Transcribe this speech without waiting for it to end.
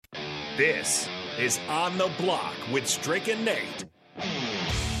This is On the Block with Strick and Nate.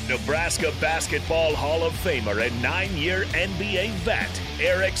 Nebraska Basketball Hall of Famer and 9-year NBA vet,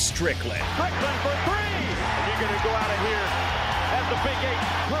 Eric Strickland. Strickland for three! And you're going to go out of here as the Big 8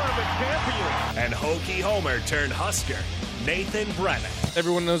 tournament champion. And Hokie Homer turned Husker, Nathan Brennan.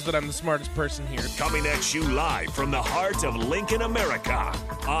 Everyone knows that I'm the smartest person here. Coming at you live from the heart of Lincoln, America.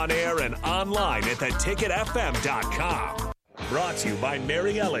 On air and online at theticketfm.com. Brought to you by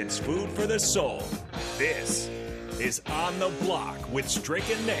Mary Ellen's Food for the Soul. This is On the Block with Strick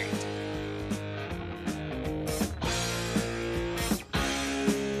and Nate.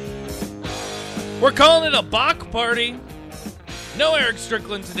 We're calling it a Bach party. No Eric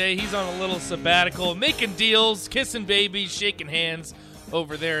Strickland today. He's on a little sabbatical, making deals, kissing babies, shaking hands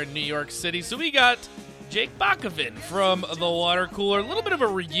over there in New York City. So we got Jake Bakovin from the Water Cooler. A little bit of a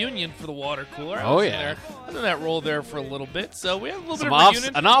reunion for the Water Cooler. I was in that role there for a little bit. So we have a little bit of a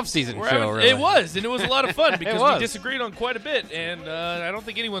reunion. An off-season show, really. It was, and it was a lot of fun because we disagreed on quite a bit. And I don't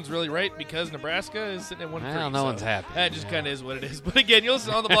think anyone's really right because Nebraska is sitting at 1-3. Well, no one's happy. That just kind of is what it is. But again, you'll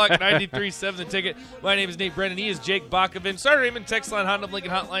listen on the block 93.7 The Ticket. My name is Nate Brennan. He is Jake Bakovin. Starter Raymond text line, Honda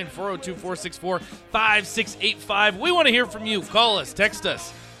Lincoln hotline 402-464-5685. We want to hear from you. Call us, text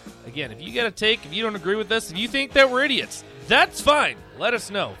us. Again, if you got a take, if you don't agree with us, if you think that we're idiots, that's fine. Let us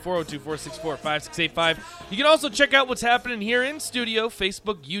know. 402-464-5685. You can also check out what's happening here in studio,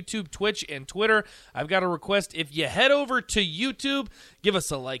 Facebook, YouTube, Twitch, and Twitter. I've got a request. If you head over to YouTube, give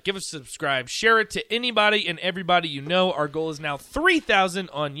us a like, give us a subscribe, share it to anybody and everybody you know. Our goal is now 3,000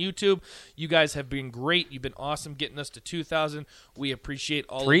 on YouTube. You guys have been great. You've been awesome getting us to 2,000. We appreciate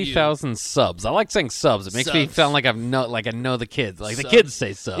all of you. 3,000 subs. I like saying subs. It makes me sound like I know the kids. Like subs. The kids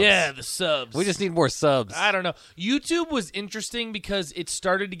say subs. Yeah, the subs. We just need more subs. I don't know. YouTube was interesting because it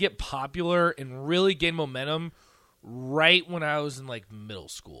started to get popular and really gain momentum right when I was in like middle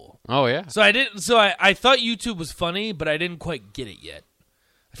school. Oh yeah. So I thought YouTube was funny, but I didn't quite get it yet.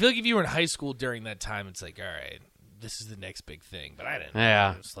 I feel like if you were in high school during that time, it's like, all right, this is the next big thing. But I didn't.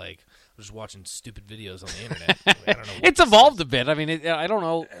 Yeah. It's like I was just watching stupid videos on the internet. I don't know. It's evolved a bit. I mean, I don't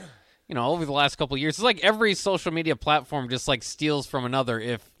know. You know, over the last couple of years, it's like every social media platform just like steals from another.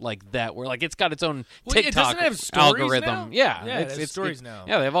 If like that, where like it's got its own TikTok it doesn't have stories algorithm. Now? Yeah, it's stories now.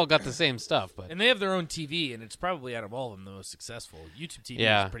 Yeah, they've all got the same stuff, and they have their own TV, and it's probably out of all of them the most successful. YouTube TV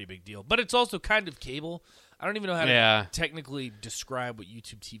is a pretty big deal, but it's also kind of cable. I don't even know how to technically describe what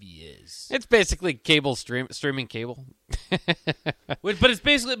YouTube TV is. It's basically cable streaming cable. But it's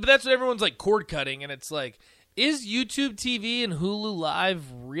basically, but that's what everyone's like cord cutting, and it's like. Is YouTube TV and Hulu Live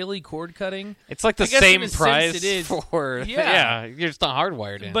really cord cutting? It's like the same price it is. for you're just not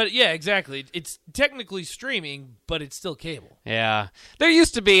hardwired in. But yeah, exactly. It's technically streaming, but it's still cable. Yeah, there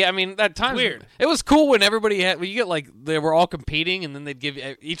used to be. I mean, that time weird. It was cool when everybody had. When you get like they were all competing, and then they'd give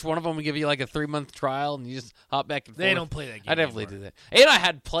you, each one of them would give you like a 3-month trial, and you just hop back and forth. They don't play that game. I definitely did that. And I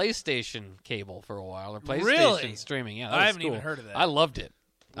had PlayStation cable for a while, or PlayStation streaming. Yeah, I haven't even heard of that. I loved it.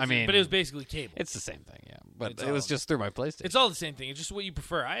 I mean, but it was basically cable. It's the same thing, yeah. But it was just through my PlayStation. It's all the same thing. It's just what you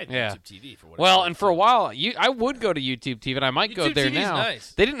prefer. I had YouTube TV for what. Well, and for a while, I would go to YouTube TV, and I might go there TV's now.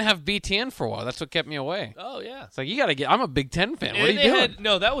 Nice. They didn't have BTN for a while. That's what kept me away. Oh yeah. It's like you got to get. I'm a Big Ten fan. What are you doing?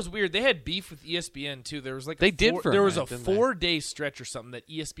 No, that was weird. They had beef with ESPN too. There was like there was a 4-day stretch or something that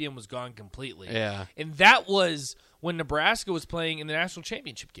ESPN was gone completely. Yeah, and that was when Nebraska was playing in the national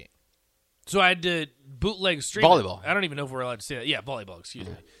championship game. So I had to bootleg stream volleyball. I don't even know if we're allowed to say that. Yeah, volleyball. Excuse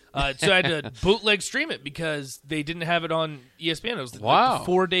me. So I had to bootleg stream it because they didn't have it on ESPN. It was like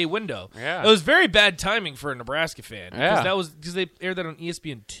the 4-day window. Yeah. It was very bad timing for a Nebraska fan. Yeah. Because they aired that on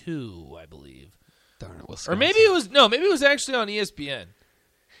ESPN 2, I believe. Darn it, Wisconsin. Or maybe it was actually on ESPN.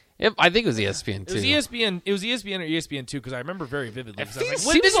 Yep, I think it was ESPN 2. It was ESPN or ESPN 2 because I remember very vividly. This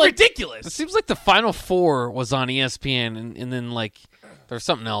is ridiculous. It seems like the Final Four was on ESPN, and then like there's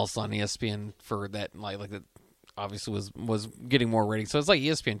something else on ESPN for that, like that obviously was getting more ratings. So it's like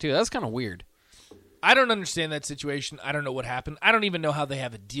ESPN 2. That's kind of weird. I don't understand that situation. I don't know what happened. I don't even know how they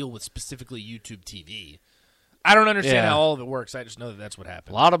have a deal with specifically YouTube TV. I don't understand how all of it works. I just know that that's what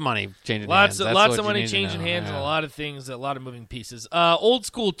happened. A lot of money changing hands. Lots of money changing hands and a lot of things, a lot of moving pieces. Old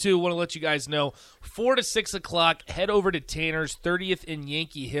school, too, want to let you guys know, 4 to 6 o'clock, head over to Tanner's, 30th in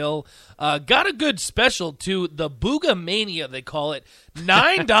Yankee Hill. Got a good special, too, the Booga Mania, they call it.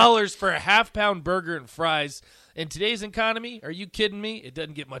 $9 for a half-pound burger and fries. In today's economy, are you kidding me? It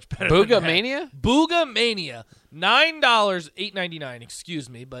doesn't get much better than that. Mania? Booga Mania. $9, $8.99, excuse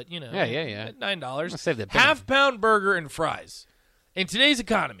me, but, you know. Yeah. $9. Save that Half-pound burger and fries. In today's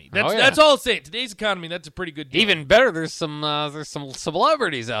economy, Oh, yeah. that's all I'll say. In today's economy, that's a pretty good deal. Even better, there's some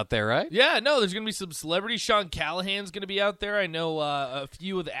celebrities out there, right? Yeah, no, there's going to be some celebrities. Sean Callahan's going to be out there. I know a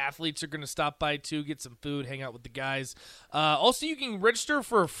few of the athletes are going to stop by, too, get some food, hang out with the guys. Also, you can register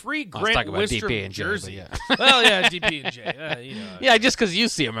for a free Grant Wistrom jersey. Yeah. Well, yeah, DP and J. Yeah, just because you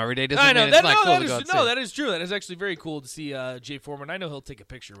see him every day doesn't I know. mean it's not cool to go and see. That is true. That is actually very cool to see Jay Foreman. I know he'll take a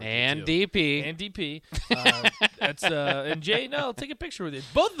picture with you, too. DP. And DP. And Jay, no, I'll take a picture with you.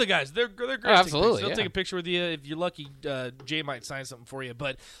 Both of the guys, they're great. Absolutely, They'll take a picture with you. If you're lucky, Jay might sign something for you.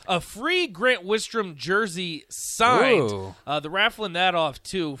 But a free Grant Wistrom jersey signed. They're raffling that off,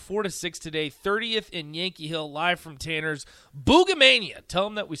 too. 4 to 6 today, 30th in Yankee Hill, live from Tanner's. Boogamania. Tell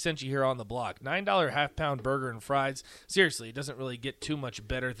them that we sent you here on the block. $9 half-pound burger and fries. Seriously, it doesn't really get too much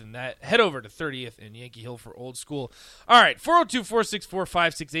better than that. Head over to 30th in Yankee Hill for old school. All right,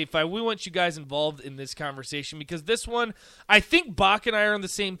 402-464-5685. We want you guys involved in this conversation because this one, I think Bach and I are on the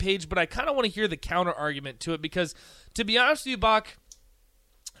same page, but I kind of want to hear the counter argument to it because, to be honest with you, Bach,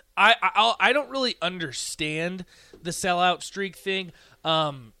 I don't really understand the sellout streak thing.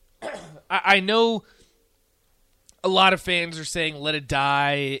 I know a lot of fans are saying let it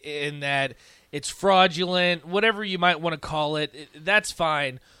die and that it's fraudulent, whatever you might want to call it. That's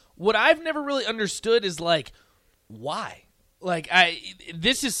fine. What I've never really understood is, like, why? Like,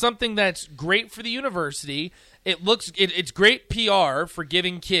 this is something that's great for the university. It's great PR for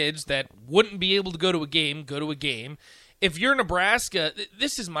giving kids that wouldn't be able to go to a game. If you're Nebraska,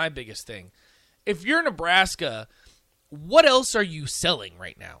 this is my biggest thing. If you're Nebraska, what else are you selling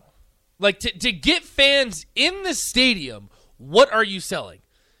right now? Like, to get fans in the stadium, what are you selling?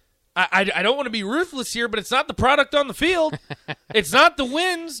 I don't want to be ruthless here, but it's not the product on the field. It's not the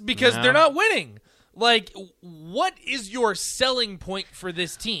wins because they're not winning. Like, what is your selling point for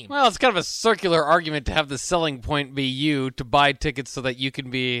this team? Well, it's kind of a circular argument to have the selling point be you to buy tickets so that you can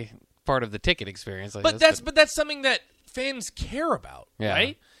be part of the ticket experience. But that's something that fans care about,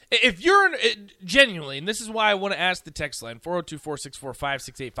 right? If you're genuinely, and this is why I want to ask the text line,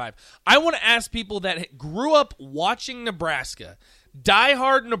 402-464-5685, I want to ask people that grew up watching Nebraska,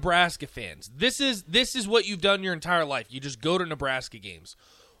 diehard Nebraska fans. This is what you've done your entire life. You just go to Nebraska games.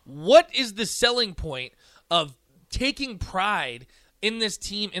 What is the selling point of taking pride in this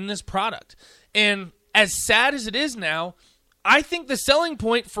team, in this product? And as sad as it is now, I think the selling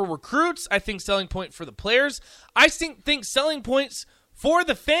point for recruits, I think selling point for the players, I think selling points for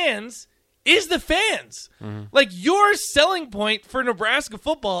the fans is the fans. Mm-hmm. Like, your selling point for Nebraska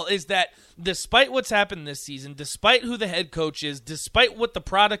football is that despite what's happened this season, despite who the head coach is, despite what the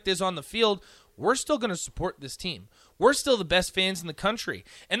product is on the field, we're still going to support this team. We're still the best fans in the country.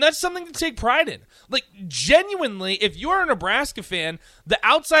 And that's something to take pride in. Like, genuinely, if you're a Nebraska fan, the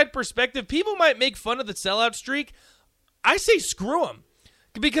outside perspective, people might make fun of the sellout streak. I say screw them.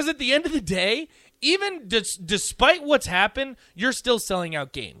 Because at the end of the day, even despite what's happened, you're still selling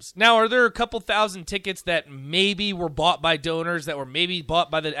out games. Now, are there a couple thousand tickets that maybe were bought by donors, that were maybe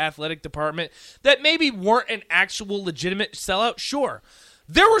bought by the athletic department, that maybe weren't an actual legitimate sellout? Sure.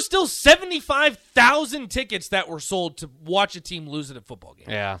 There were still 75,000 tickets that were sold to watch a team lose at a football game.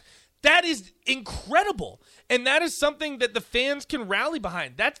 Yeah. That is incredible. And that is something that the fans can rally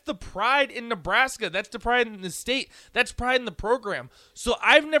behind. That's the pride in Nebraska. That's the pride in the state. That's pride in the program. So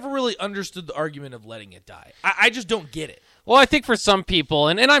I've never really understood the argument of letting it die. I just don't get it. Well, I think for some people,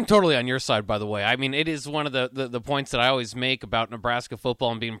 and I'm totally on your side, by the way. I mean, it is one of the points that I always make about Nebraska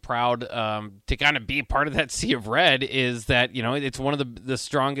football and being proud to kind of be part of that sea of red is that, you know, it's one of the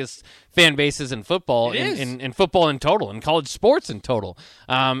strongest fan bases in football, in football in total, in college sports in total.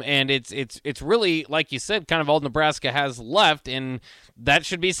 And it's really, like you said, kind of all Nebraska has left, and that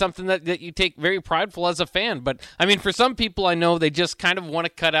should be something that you take very prideful as a fan. But, I mean, for some people I know, they just kind of want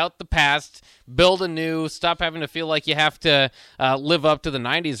to cut out the past, build anew, stop having to feel like you have to live up to the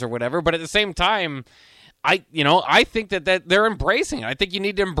 90s or whatever. But at the same time, I think that they're embracing it. I think you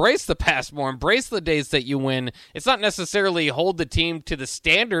need to embrace the past more, embrace the days that you win. It's not necessarily hold the team to the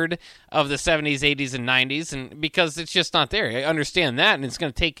standard of the 70s, 80s, and 90s, and because it's just not there. I understand that, and it's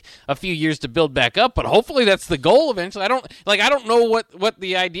going to take a few years to build back up, but hopefully that's the goal eventually. I don't know what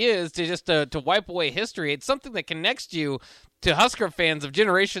the idea is to wipe away history. It's something that connects you to Husker fans of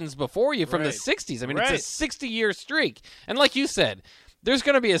generations before you from the 60s. I mean, it's a 60-year streak. And like you said, there's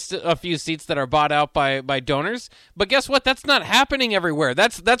going to be a few seats that are bought out by donors. But guess what? That's not happening everywhere.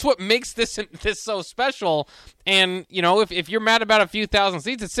 That's what makes this so special. And, you know, if you're mad about a few thousand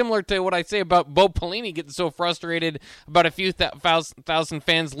seats, it's similar to what I say about Bo Pelini getting so frustrated about a few thousand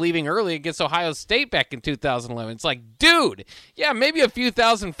fans leaving early against Ohio State back in 2011. It's like, dude, yeah, maybe a few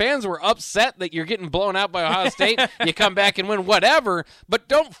thousand fans were upset that you're getting blown out by Ohio State. You come back and win, whatever. But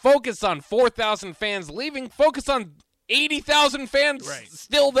don't focus on 4,000 fans leaving. Focus on 80,000 fans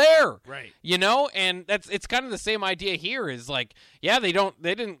still there. Right. You know, and it's kind of the same idea here is like, yeah,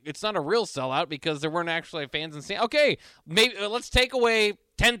 it's not a real sellout because there weren't actually fans in seats. Okay, maybe let's take away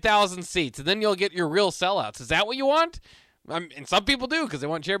 10,000 seats and then you'll get your real sellouts. Is that what you want? And some people do because they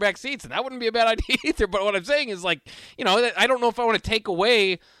want chairback seats, and that wouldn't be a bad idea either. But what I'm saying is, like, you know, I don't know if I want to take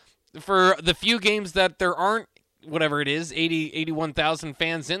away for the few games that there aren't, whatever it is, 81,000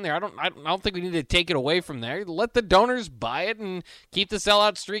 fans in there. I don't think we need to take it away from there. Let the donors buy it and keep the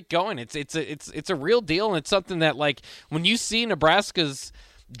sellout streak going. It's a real deal, and it's something that, like, when you see Nebraska's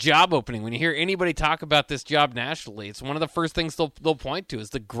job opening, when you hear anybody talk about this job nationally, it's one of the first things they'll point to is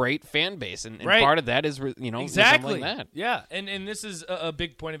the great fan base, and part of that is, you know, exactly that. Yeah, and this is a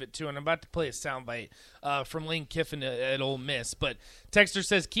big point of it too. And I'm about to play a soundbite from Lane Kiffin at Ole Miss, but Texter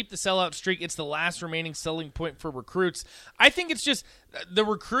says keep the sellout streak. It's the last remaining selling point for recruits. I think it's just the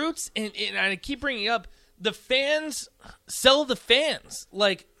recruits, and I keep bringing up the fans sell the fans.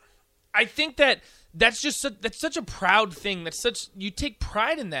 Like, I think that's such a proud thing. You take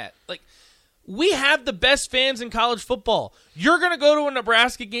pride in that. Like, we have the best fans in college football. You're going to go to a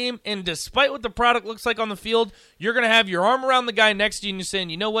Nebraska game, and despite what the product looks like on the field, you're going to have your arm around the guy next to you, and you're saying,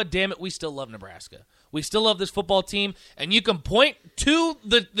 you know what, damn it, we still love Nebraska. We still love this football team, and you can point to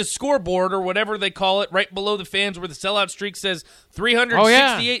the scoreboard or whatever they call it right below the fans where the sellout streak says 368. Oh,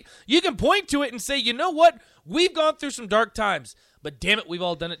 yeah. You can point to it and say, you know what, we've gone through some dark times, but damn it, we've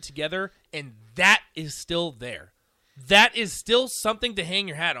all done it together, and that is still there. That is still something to hang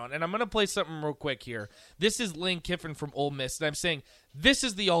your hat on. And I'm going to play something real quick here. This is Lane Kiffin from Ole Miss, and I'm saying this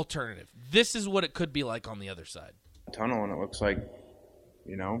is the alternative. This is what it could be like on the other side. Tunnel, and it looks like,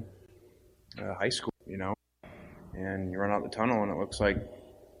 you know, high school, you know, and you run out the tunnel, and it looks like,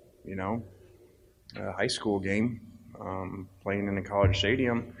 you know, a high school game playing in a college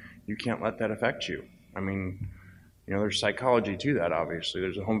stadium. You can't let that affect you. I mean, you know, there's psychology to that, obviously.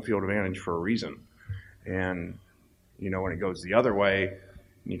 There's a home field advantage for a reason. And, you know, when it goes the other way,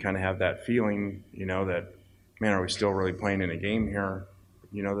 you kind of have that feeling, you know, that, man, are we still really playing in a game here?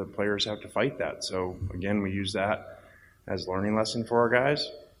 You know, the players have to fight that. So, again, we use that as a learning lesson for our guys.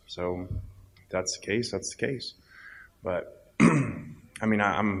 So if that's the case, that's the case. But, I mean,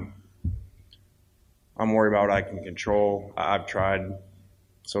 I'm worried about what I can control. I've tried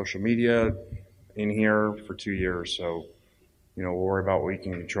social media in here for 2 years, so, you know, we'll worry about what we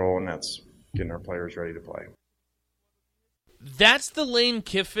can control, and that's getting our players ready to play. That's the Lane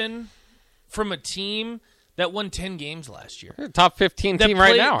Kiffin from a team that won 10 games last year. They're a top 15 team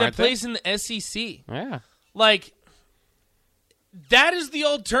right now, that plays in the SEC. Yeah. Like, that is the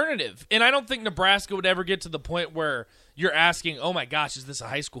alternative. And I don't think Nebraska would ever get to the point where you're asking, oh my gosh, is this a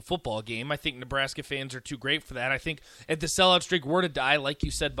high school football game? I think Nebraska fans are too great for that. I think if the sellout streak were to die, like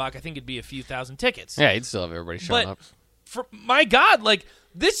you said, Bach, I think it'd be a few thousand tickets. Yeah, you'd still have everybody showing up. For my God, like,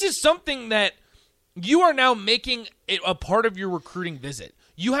 this is something that you are now making it a part of your recruiting visit.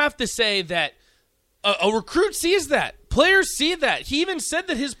 You have to say that a recruit sees that. Players see that. He even said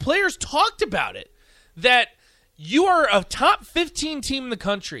that his players talked about it, that you are a top 15 team in the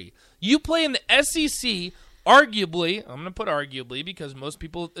country. You play in the SEC, arguably, I'm going to put arguably because most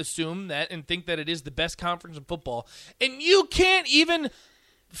people assume that and think that it is the best conference in football, and you can't even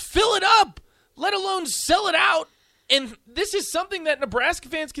fill it up, let alone sell it out. And this is something that Nebraska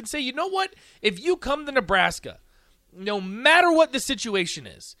fans can say, you know what? If you come to Nebraska, no matter what the situation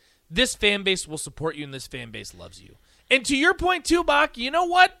is, this fan base will support you and this fan base loves you. And to your point too, Bach, you know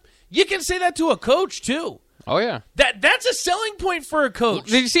what? You can say that to a coach too. Oh, yeah. That's a selling point for a coach.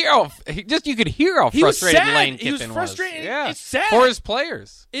 Did you see you could hear how frustrated Lane Kiffin was. He was frustrated. Yeah. It's sad. For his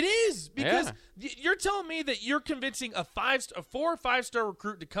players. It is, because you're telling me that you're convincing a 4 or 5-star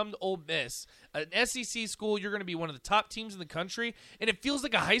recruit to come to Ole Miss, an SEC school, you're going to be one of the top teams in the country, and it feels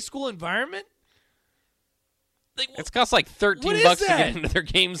like a high school environment? Like, it's cost like $13 to get into their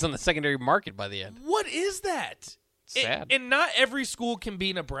games on the secondary market by the end. What is that? Sad. And not every school can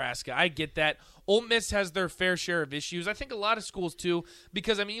be Nebraska. I get that. Ole Miss has their fair share of issues. I think a lot of schools, too,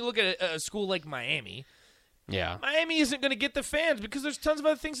 because, I mean, you look at a school like Miami. Yeah. Miami isn't going to get the fans because there's tons of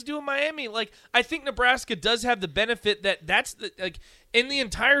other things to do in Miami. Like, I think Nebraska does have the benefit that's the, like, in the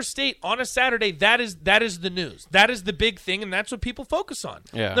entire state on a Saturday, that is the news. That is the big thing, and that's what people focus on.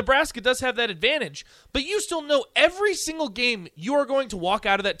 Yeah. Nebraska does have that advantage, but you still know every single game you are going to walk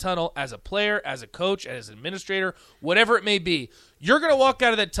out of that tunnel as a player, as a coach, as an administrator, whatever it may be. You're going to walk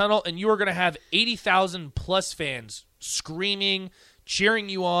out of that tunnel, and you are going to have 80,000 plus fans screaming, cheering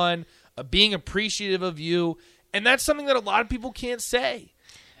you on, being appreciative of you, and that's something that a lot of people can't say.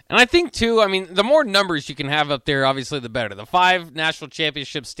 And I think, too, I mean, the more numbers you can have up there, obviously, the better. The 5 national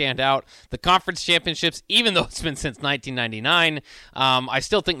championships stand out. The conference championships, even though it's been since 1999, I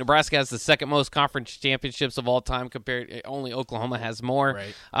still think Nebraska has the second most conference championships of all time. Compared, only Oklahoma has more.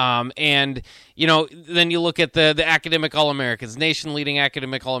 Right. And, you know, then you look at the academic All-Americans, nation-leading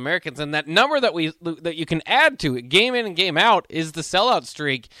academic All-Americans, and that number that you can add to it, game in and game out, is the sellout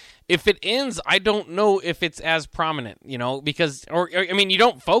streak. If it ends, I don't know if it's as prominent, you know, because, I mean, you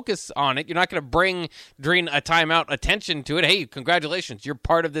don't focus on it. You're not going to bring, during a timeout, attention to it. Hey, congratulations, you're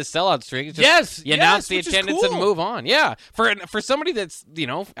part of this sellout streak. It's just, you announce the attendance and move on. Yeah. For somebody that's, you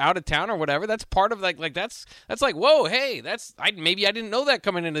know, out of town or whatever, that's part of like that's like, whoa, hey, maybe I didn't know that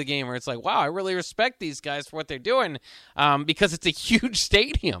coming into the game, or it's like, wow, I really respect these guys for what they're doing, because it's a huge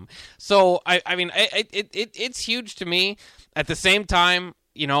stadium. So, I mean, it's huge to me. At the same time,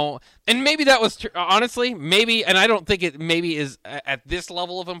 you know, and maybe that was honestly, maybe, and I don't think it maybe is at this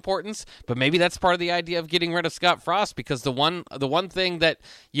level of importance, but maybe that's part of the idea of getting rid of Scott Frost, because the one thing that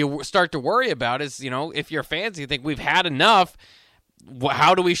you start to worry about is, you know, if you're fans, you think we've had enough.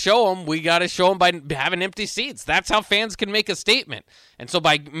 How do we show them? We got to show them by having empty seats. That's how fans can make a statement. And so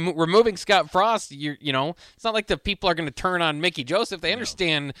by removing Scott Frost, you know, it's not like the people are going to turn on Mickey Joseph. They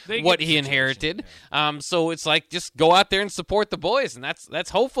understand what he inherited. So it's like, just go out there and support the boys. And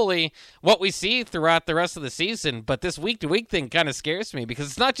that's hopefully what we see throughout the rest of the season. But this week-to-week thing kind of scares me, because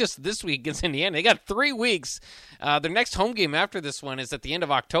it's not just this week against Indiana. They got 3 weeks. Their next home game after this one is at the end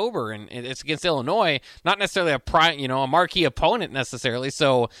of October, and it's against Illinois. Not necessarily a marquee opponent necessarily.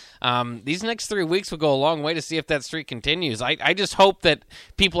 So these next 3 weeks will go a long way to see if that streak continues. I just hope that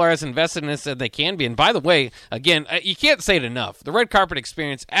people are as invested in this as they can be. And by the way, again, you can't say it enough. The red carpet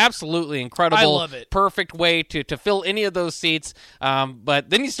experience, absolutely incredible. I love it. Perfect way to fill any of those seats. But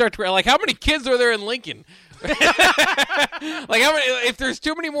then you start to, like, how many kids are there in Lincoln? Like, how many? If there's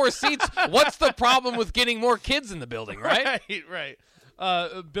too many more seats, what's the problem with getting more kids in the building, right? Right.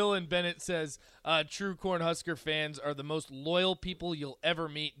 Bill and Bennett says, true Cornhusker fans are the most loyal people you'll ever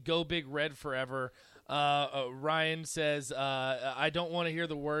meet. Go Big Red forever. Ryan says, I don't want to hear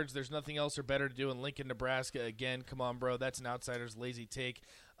the words, there's nothing else or better to do in Lincoln, Nebraska. Again, come on, bro. That's an outsider's lazy take.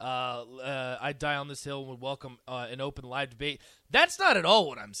 I die on this hill and would welcome an open live debate. That's not at all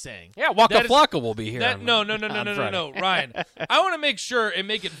what I'm saying. Yeah, Waka Flocka will be here. No, Ryan. I want to make sure and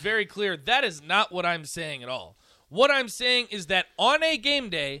make it very clear that is not what I'm saying at all. What I'm saying is that on a game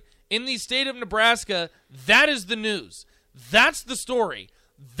day in the state of Nebraska, that is the news. That's the story.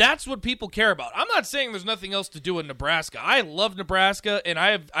 That's what people care about. I'm not saying there's nothing else to do in Nebraska. I love Nebraska, and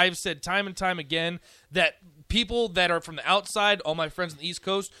I've said time and time again that people that are from the outside, all my friends on the East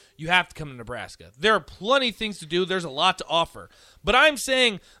Coast, you have to come to Nebraska. There are plenty of things to do. There's a lot to offer. But I'm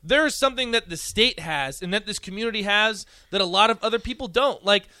saying there's something that the state has and that this community has that a lot of other people don't.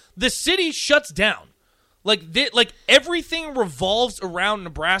 Like, the city shuts down. Like everything revolves around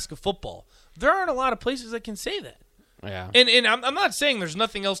Nebraska football. There aren't a lot of places that can say that. Yeah. And I'm not saying there's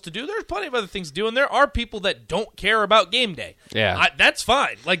nothing else to do. There's plenty of other things to do, and there are people that don't care about game day. Yeah. That's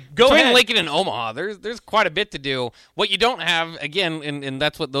fine. Like, go ahead. Between Lincoln and Omaha, there's quite a bit to do. What you don't have, again, and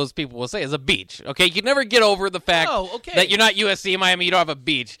that's what those people will say, is a beach. Okay? You can never get over the fact that you're not USC, Miami, you don't have a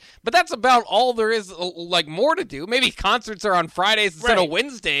beach. But that's about all there is, like, more to do. Maybe concerts are on Fridays instead of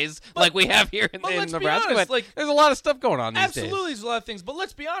Wednesdays, like we have here in Nebraska. Honest, but there's a lot of stuff going on these days. Absolutely, there's a lot of things. But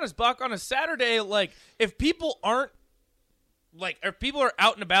let's be honest, Buck, on a Saturday, like, if people are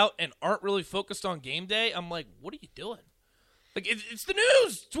out and about and aren't really focused on game day, I'm like, what are you doing? Like, it's the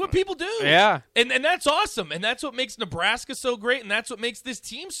news. It's what people do. Yeah. And that's awesome. And that's what makes Nebraska so great, and that's what makes this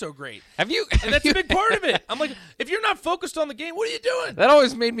team so great. And that's a big part of it. I'm like, if you're not focused on the game, what are you doing? That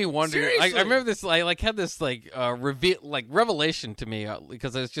always made me wonder. I remember this, had this revelation to me,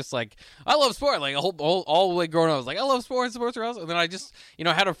 because I was just like, I love sport. Like, all the way growing up, I was like, I love sports are awesome. And then I just,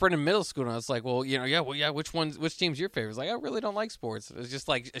 had a friend in middle school, and I was like, well, which team's your favorite? I was like, I really don't like sports. It was just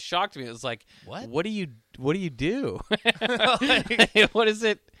like, it shocked me. It was like, what do you do? What is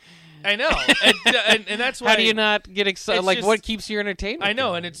it? I know, and that's why. How do you not get excited? Like, what keeps you entertained? I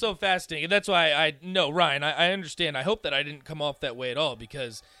know, and it's so fascinating, and that's why I know, Ryan. I understand. I hope that I didn't come off that way at all,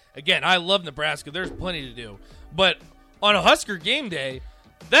 because Again, I love Nebraska. There's plenty to do. But on a Husker game day,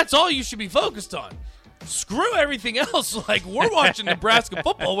 that's all you should be focused on. Screw everything else. Like, we're watching Nebraska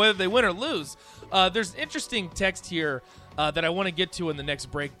football, whether they win or lose. There's an interesting text here that I want to get to in the next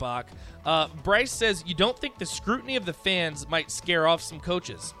break, Bach. Bryce says, you don't think the scrutiny of the fans might scare off some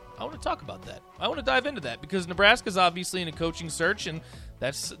coaches? I want to talk about that. I want to dive into that because Nebraska's obviously in a coaching search, and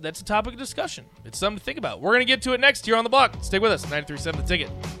that's a topic of discussion. It's something to think about. We're going to get to it next here on The Block. Stay with us. 93.7 The Ticket.